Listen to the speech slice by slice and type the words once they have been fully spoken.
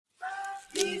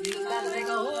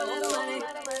whole lot of money.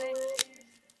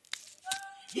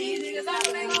 These niggas out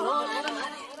to make a whole lot of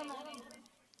money.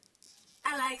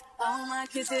 I like all my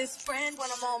kisses, friend, when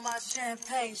I'm on my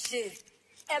champagne shit.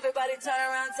 Everybody turn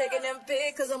around taking them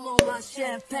big, cause I'm on my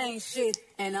champagne shit.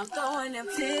 And I'm throwing them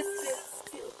hits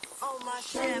on my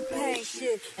champagne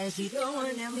shit. And she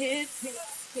throwing them hits,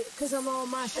 cause I'm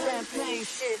on my champagne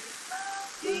shit.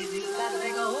 These niggas gotta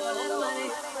make a whole lot of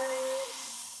money.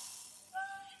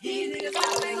 These niggas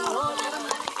gotta make a whole lot of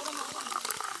money.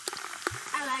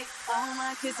 I like all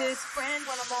my kisses, friend,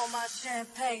 when I'm on my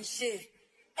champagne shit.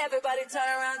 Everybody turn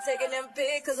around taking them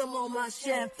big, cause I'm on my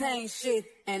champagne shit.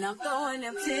 And I'm throwing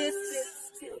them hits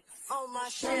on my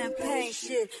champagne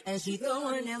shit. And she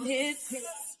throwing them hits,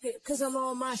 cause I'm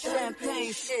on my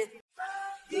champagne shit.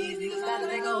 These niggas gotta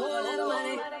make a whole lot of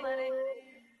money.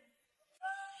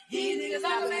 These niggas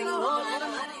gotta make a whole lot of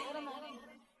money.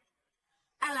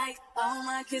 I like all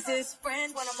my kisses,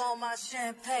 friend, when I'm on my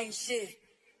champagne shit.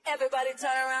 Everybody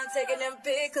turn around taking them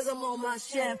big, cause I'm on my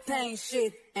champagne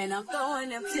shit. And I'm throwing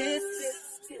them hits.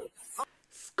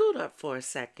 Scoot up for a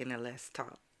second and let's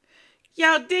talk.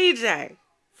 Yo, DJ,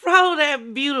 roll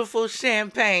that beautiful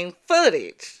champagne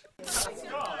footage.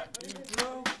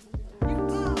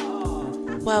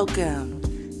 Welcome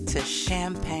to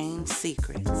Champagne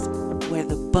Secrets, where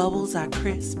the bubbles are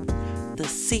crisp, the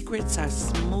secrets are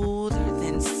smoother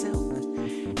than silk,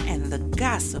 and the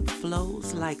gossip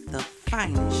flows like the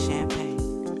finest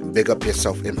champagne. Big up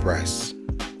yourself, Impress.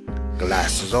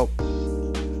 Glasses up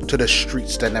to the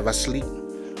streets that never sleep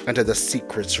and to the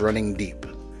secrets running deep.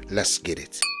 Let's get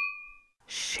it.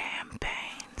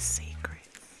 Champagne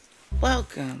Secrets.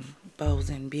 Welcome, beaux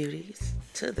and beauties,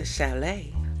 to the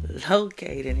chalet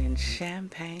located in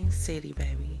Champagne City,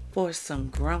 baby. For some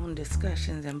grown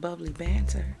discussions and bubbly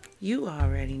banter, you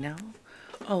already know.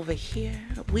 Over here,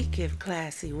 we give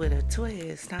classy with a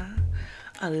twist, huh?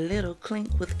 A little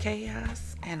clink with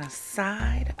chaos and a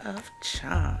side of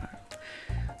charm.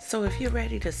 So if you're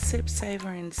ready to sip, savor,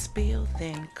 and spill,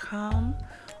 then come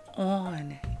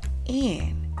on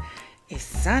in. It's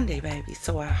Sunday, baby,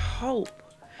 so I hope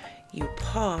you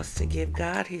pause to give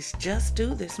God his just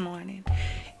due this morning,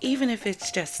 even if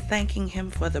it's just thanking him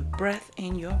for the breath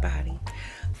in your body,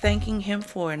 thanking him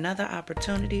for another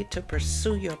opportunity to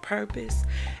pursue your purpose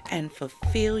and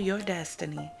fulfill your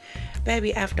destiny.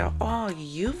 Baby, after all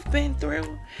you've been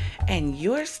through and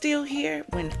you're still here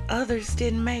when others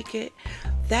didn't make it,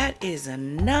 that is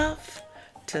enough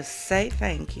to say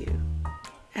thank you.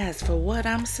 As for what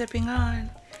I'm sipping on,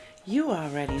 you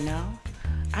already know.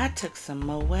 I took some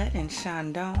Moet and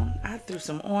Chandon. I threw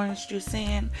some orange juice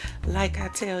in like I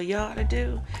tell y'all to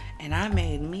do, and I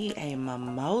made me a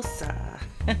mimosa.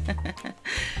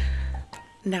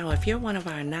 Now, if you're one of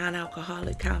our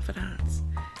non-alcoholic confidants,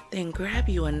 then grab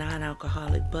you a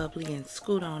non-alcoholic bubbly and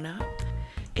scoot on up.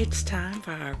 It's time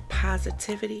for our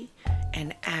positivity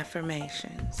and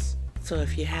affirmations. So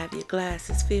if you have your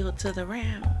glasses filled to the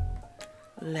rim,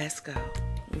 let's go.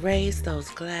 Raise those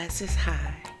glasses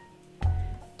high.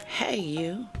 Hey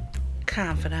you,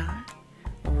 confidant,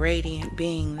 radiant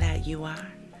being that you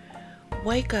are.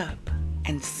 Wake up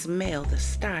and smell the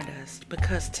stardust,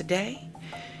 because today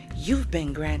you've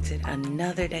been granted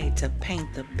another day to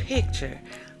paint the picture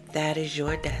that is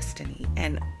your destiny.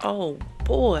 And oh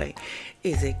boy,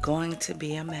 is it going to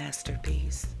be a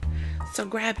masterpiece. So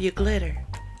grab your glitter,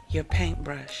 your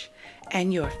paintbrush,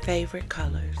 and your favorite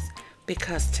colors,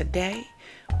 because today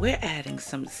we're adding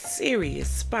some serious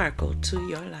sparkle to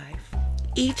your life.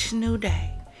 Each new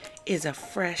day is a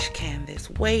fresh canvas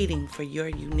waiting for your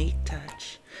unique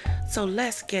touch. So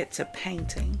let's get to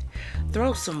painting.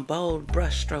 Throw some bold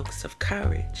brushstrokes of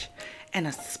courage and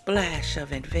a splash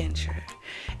of adventure.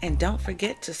 And don't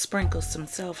forget to sprinkle some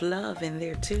self-love in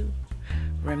there too.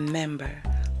 Remember,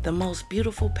 the most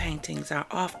beautiful paintings are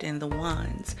often the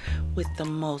ones with the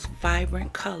most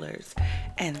vibrant colors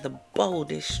and the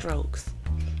boldest strokes.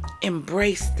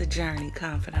 Embrace the journey,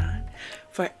 confidant,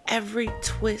 for every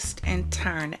twist and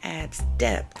turn adds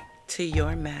depth to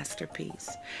your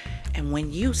masterpiece. And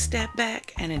when you step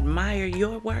back and admire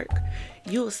your work,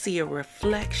 you'll see a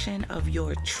reflection of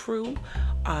your true,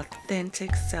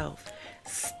 authentic self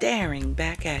staring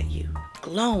back at you,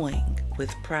 glowing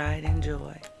with pride and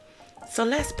joy. So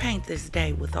let's paint this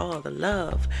day with all the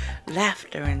love,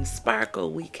 laughter, and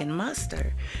sparkle we can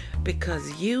muster,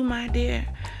 because you, my dear,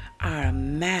 are a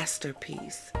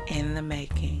masterpiece in the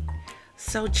making.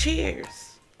 So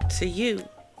cheers to you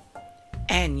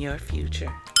and your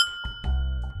future.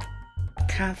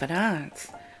 Confidants,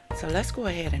 so let's go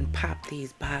ahead and pop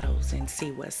these bottles and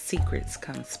see what secrets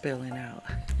come spilling out.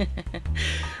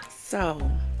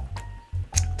 So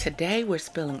Today we're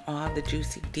spilling all the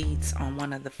juicy deets on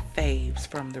one of the faves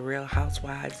from the Real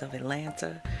Housewives of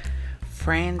Atlanta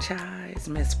franchise,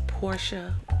 Miss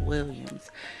Porsha Williams,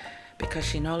 because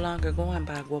she no longer going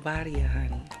by Guobadia,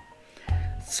 honey.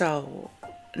 So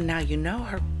now you know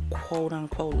her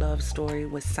quote-unquote love story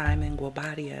with Simon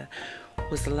Guobadia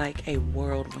was like a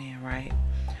whirlwind, right?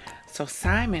 So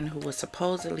Simon, who was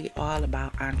supposedly all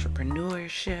about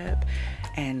entrepreneurship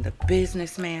and the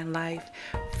businessman life,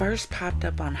 first popped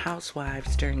up on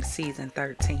Housewives during season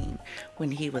 13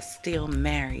 when he was still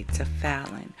married to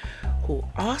Fallon, who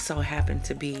also happened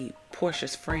to be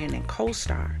Porsha's friend and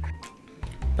co-star.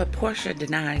 But Porsha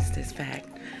denies this fact.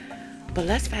 But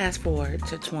let's fast forward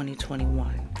to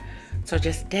 2021. So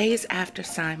just days after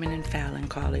Simon and Fallon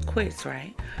call it quits,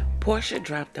 right? Porsha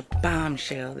dropped a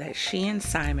bombshell that she and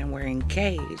Simon were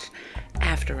engaged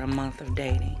after a month of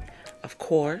dating. Of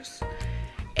course,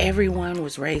 everyone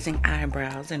was raising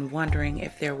eyebrows and wondering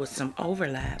if there was some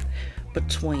overlap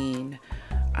between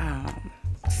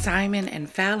Simon and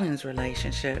Fallon's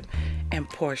relationship and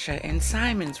Porsha and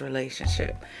Simon's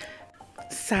relationship.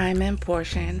 Simon,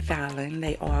 Porsha, and Fallon,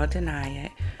 they all deny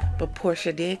it, but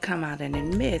Porsha did come out and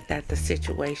admit that the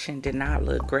situation did not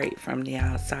look great from the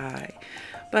outside.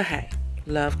 But hey,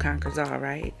 love conquers all,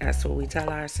 right? That's what we tell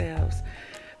ourselves.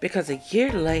 Because a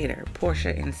year later,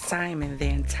 Porsha and Simon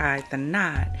then tied the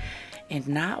knot in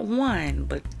not one,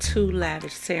 but two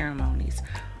lavish ceremonies.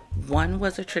 One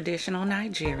was a traditional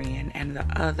Nigerian and the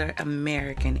other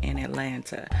American in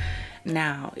Atlanta.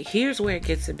 Now, here's where it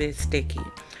gets a bit sticky.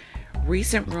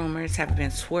 Recent rumors have been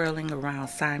swirling around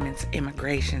Simon's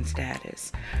immigration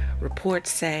status. Reports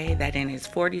say that in his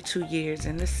 42 years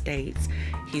in the States,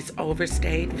 he's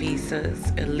overstayed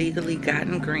visas, illegally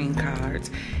gotten green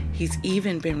cards. He's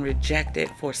even been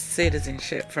rejected for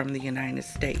citizenship from the United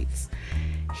States.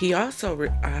 He also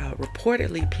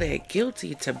reportedly pled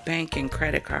guilty to bank and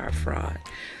credit card fraud.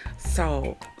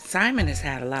 So Simon has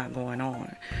had a lot going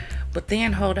on. But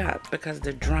then hold up, because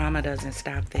the drama doesn't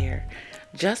stop there.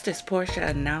 Just as Porsha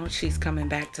announced she's coming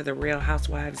back to the Real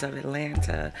Housewives of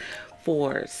Atlanta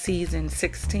for season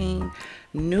 16,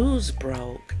 news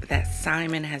broke that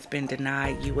Simon has been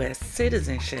denied U.S.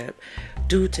 citizenship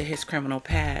due to his criminal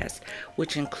past,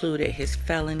 which included his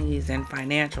felonies and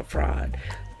financial fraud,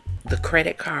 the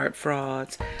credit card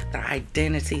frauds, the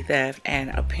identity theft, and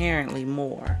apparently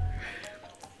more.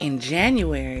 In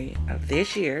January of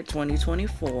this year,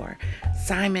 2024,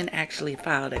 Simon actually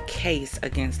filed a case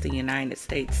against the United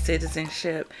States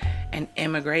Citizenship and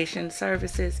Immigration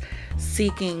Services,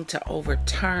 seeking to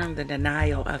overturn the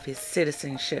denial of his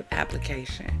citizenship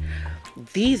application.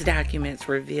 These documents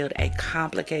revealed a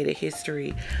complicated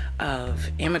history of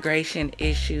immigration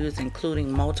issues,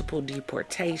 including multiple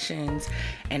deportations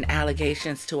and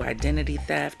allegations to identity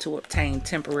theft to obtain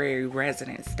temporary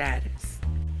resident status.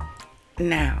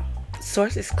 Now,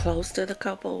 sources close to the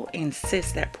couple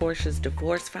insist that Porsha's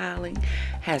divorce filing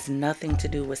has nothing to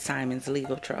do with Simon's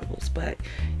legal troubles, but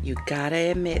you gotta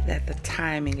admit that the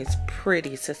timing is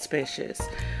pretty suspicious.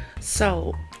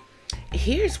 So,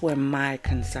 here's where my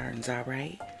concerns are,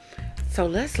 right? So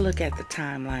let's look at the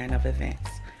timeline of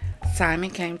events. Simon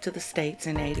came to the States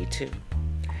in 82.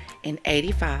 In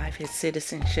 85, his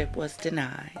citizenship was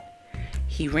denied.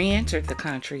 He re-entered the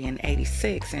country in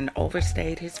 86 and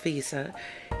overstayed his visa.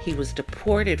 He was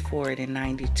deported for it in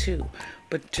 92.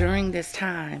 But during this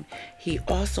time, he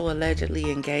also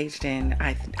allegedly engaged in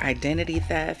identity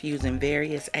theft using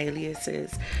various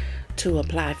aliases to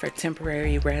apply for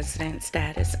temporary resident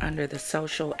status under the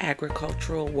Social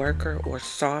Agricultural Worker or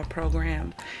SAW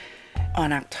program.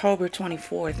 On October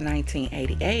 24th,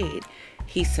 1988,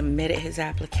 he submitted his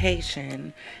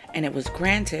application and it was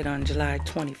granted on July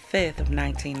 25th of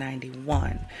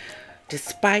 1991.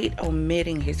 Despite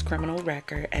omitting his criminal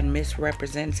record and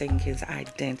misrepresenting his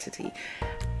identity.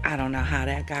 I don't know how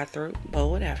that got through, but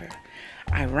whatever.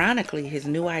 Ironically, his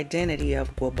new identity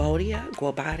of Guobadia,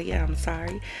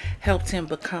 helped him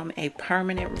become a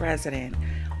permanent resident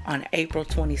on April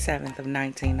 27th of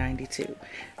 1992,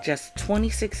 just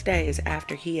 26 days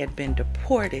after he had been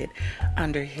deported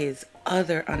under his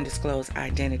other undisclosed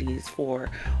identities for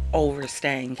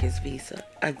overstaying his visa.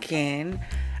 Again,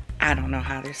 I don't know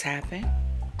how this happened,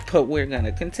 but we're going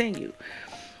to continue.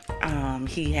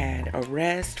 He had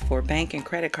arrest for bank and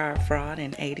credit card fraud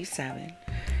in 87,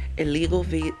 illegal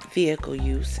vehicle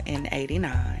use in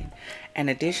 89, and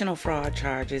additional fraud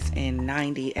charges in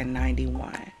 90 and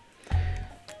 91.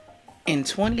 In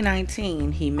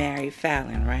 2019, he married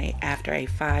Fallon, right, after a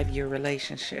 5-year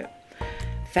relationship.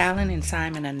 Fallon and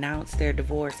Simon announced their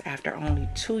divorce after only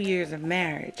 2 years of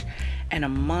marriage, and a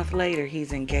month later,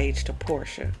 he's engaged to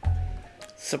Porsha.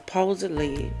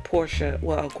 supposedly Porsha,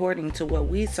 well, according to what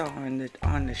we saw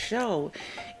on the show,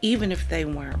 even if they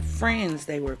weren't friends,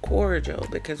 they were cordial,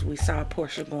 because we saw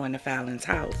Porsha going to Fallon's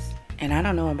house. And I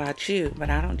don't know about you,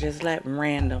 but I don't just let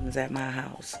randoms at my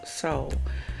house. So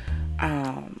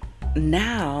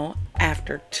now,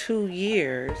 after 2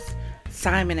 years,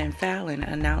 Simon and Fallon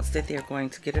announced that they're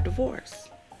going to get a divorce.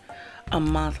 A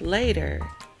month later,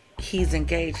 he's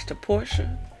engaged to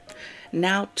Porsha.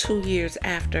 Now, 2 years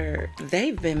after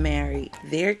they've been married,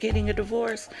 they're getting a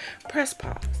divorce. Press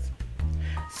pause.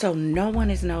 So no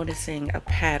one is noticing a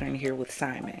pattern here with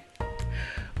Simon.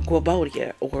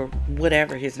 Guobadia, or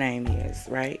whatever his name is,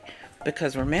 right?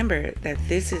 Because remember that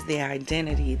this is the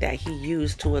identity that he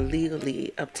used to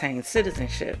illegally obtain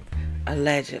citizenship,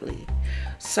 allegedly.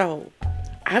 So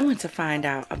I went to find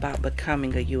out about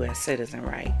becoming a U.S. citizen,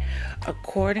 right?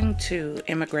 According to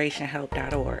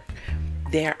immigrationhelp.org,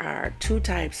 there are 2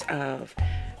 types of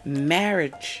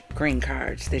marriage green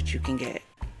cards that you can get.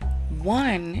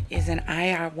 One is an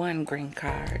IR1 green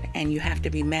card, and you have to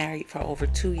be married for over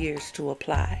 2 years to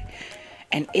apply.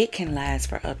 And it can last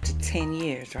for up to 10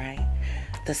 years, right?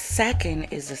 The second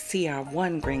is a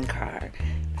CR1 green card.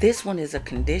 This one is a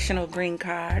conditional green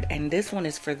card, and this one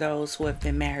is for those who have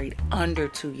been married under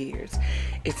 2 years.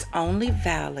 It's only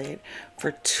valid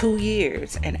for 2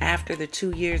 years, and after the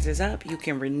 2 years is up, you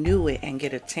can renew it and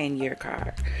get a 10-year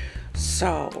card.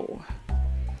 So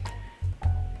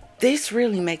this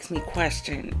really makes me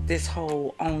question this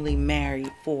whole only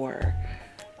married for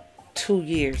 2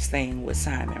 years thing with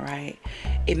Simon, right?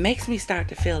 It makes me start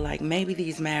to feel like maybe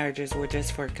these marriages were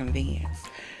just for convenience.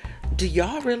 Do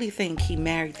y'all really think he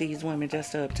married these women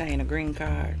just to obtain a green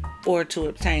card or to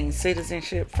obtain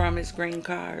citizenship from his green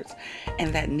cards,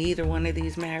 and that neither one of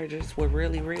these marriages were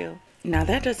really real? Now,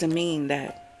 that doesn't mean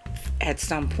that at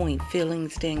some point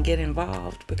feelings didn't get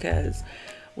involved, because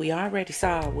we already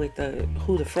saw with the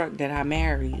Who the Fruck Did I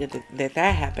Marry that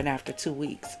happened after 2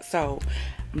 weeks. So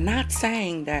I'm not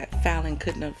saying that Fallon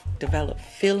couldn't have developed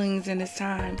feelings in his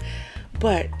time,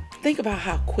 but think about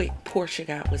how quick Porsha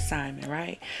got with Simon,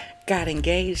 right? Got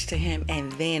engaged to him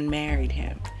and then married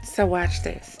him. So watch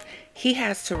this. He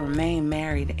has to remain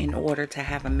married in order to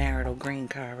have a marital green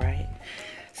card, right?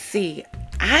 See,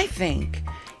 I think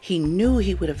he knew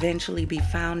he would eventually be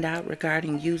found out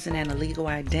regarding using an illegal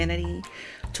identity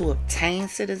to obtain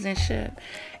citizenship,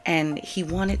 and he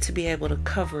wanted to be able to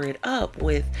cover it up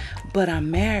with, but I'm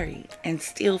married, and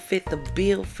still fit the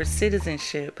bill for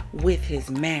citizenship with his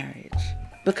marriage.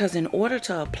 Because in order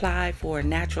to apply for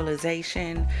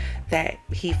naturalization that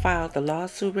he filed the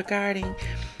lawsuit regarding,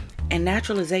 and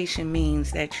naturalization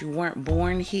means that you weren't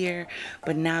born here,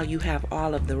 but now you have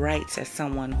all of the rights as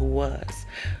someone who was.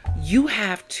 You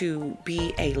have to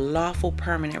be a lawful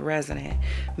permanent resident,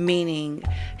 meaning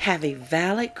have a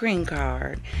valid green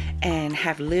card and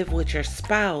have lived with your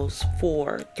spouse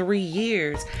for 3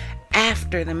 years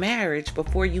after the marriage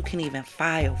before you can even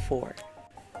file for it.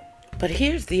 But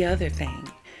here's the other thing.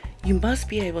 You must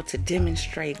be able to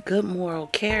demonstrate good moral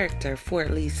character for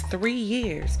at least 3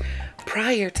 years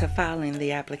prior to filing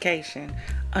the application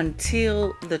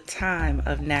until the time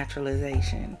of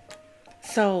naturalization.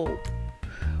 So,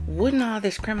 wouldn't all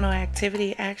this criminal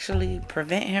activity actually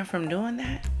prevent him from doing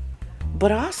that?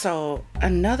 But also,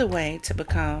 another way to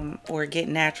become or get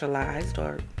naturalized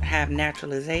or have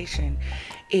naturalization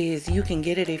is you can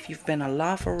get it if you've been a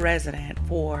lawful resident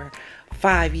for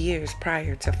 5 years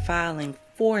prior to filing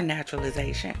for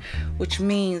naturalization, which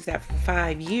means that for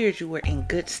 5 years you were in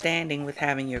good standing with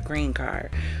having your green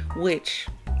card, which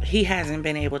he hasn't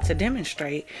been able to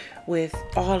demonstrate with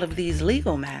all of these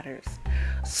legal matters.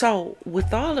 So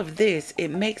with all of this, it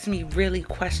makes me really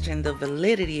question the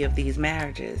validity of these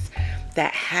marriages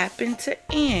that happen to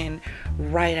end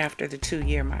right after the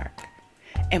 2-year mark.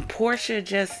 And Porsha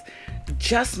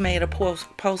just made a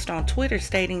post on Twitter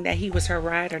stating that he was her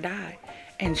ride or die,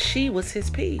 and she was his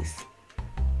piece.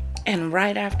 And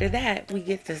right after that, we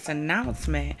get this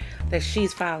announcement that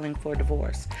she's filing for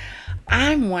divorce.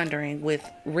 I'm wondering, with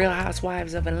Real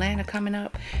Housewives of Atlanta coming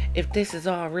up, if this is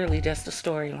all really just a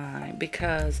storyline,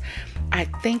 because I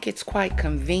think it's quite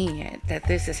convenient that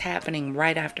this is happening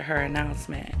right after her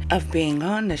announcement of being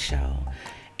on the show.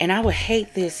 And I would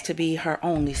hate this to be her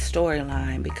only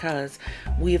storyline, because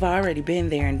we've already been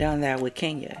there and done that with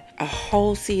Kenya. A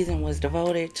whole season was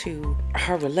devoted to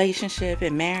her relationship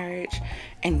and marriage,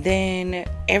 and then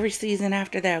every season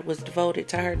after that was devoted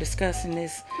to her discussing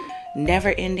this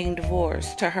never-ending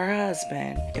divorce to her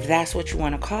husband, if that's what you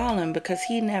want to call him, because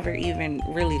he never even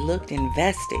really looked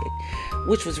invested,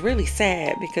 which was really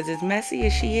sad, because as messy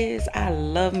as she is, I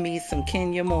love me some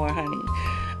Kenya Moore, honey.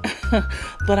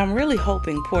 But I'm really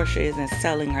hoping Porsha isn't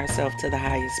selling herself to the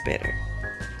highest bidder.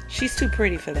 She's too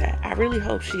pretty for that. I really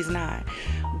hope she's not.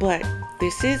 But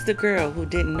this is the girl who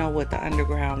didn't know what the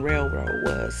Underground Railroad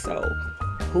was, so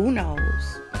who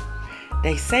knows?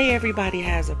 They say everybody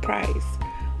has a price.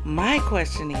 My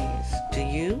question is, do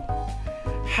you?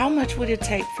 How much would it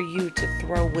take for you to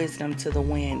throw wisdom to the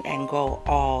wind and go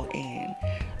all in?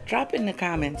 Drop in the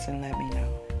comments and let me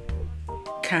know.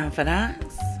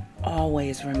 Confidants,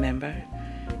 always remember,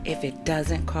 if it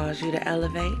doesn't cause you to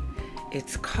elevate,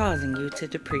 it's causing you to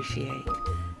depreciate.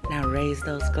 Now raise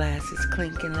those glasses,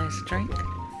 clink, and let's drink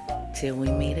till we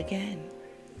meet again.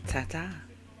 Ta-ta.